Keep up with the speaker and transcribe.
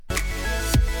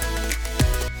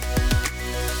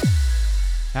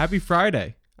Happy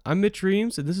Friday. I'm Mitch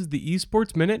Reams, and this is the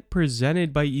Esports Minute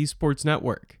presented by Esports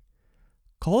Network.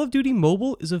 Call of Duty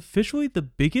Mobile is officially the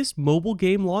biggest mobile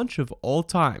game launch of all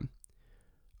time.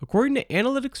 According to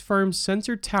analytics firm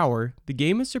Sensor Tower, the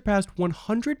game has surpassed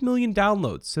 100 million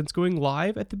downloads since going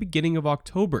live at the beginning of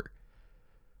October.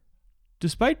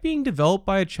 Despite being developed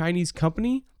by a Chinese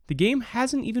company, the game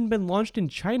hasn't even been launched in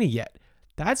China yet.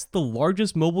 That's the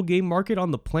largest mobile game market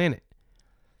on the planet.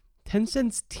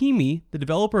 Tencent's TiMi, the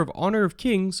developer of Honor of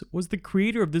Kings, was the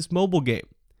creator of this mobile game.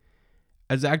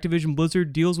 As Activision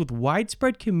Blizzard deals with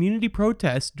widespread community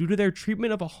protests due to their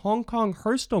treatment of a Hong Kong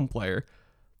Hearthstone player,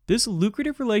 this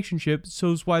lucrative relationship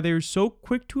shows why they are so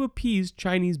quick to appease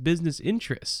Chinese business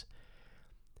interests.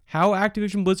 How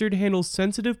Activision Blizzard handles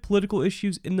sensitive political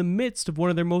issues in the midst of one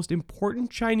of their most important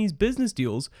Chinese business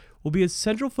deals will be a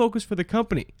central focus for the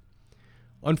company.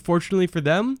 Unfortunately for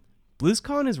them,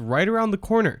 BlizzCon is right around the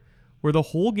corner, where the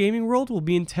whole gaming world will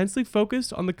be intensely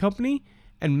focused on the company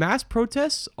and mass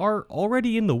protests are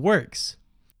already in the works.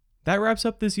 That wraps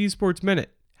up this Esports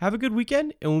Minute. Have a good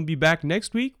weekend, and we'll be back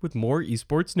next week with more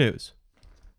esports news.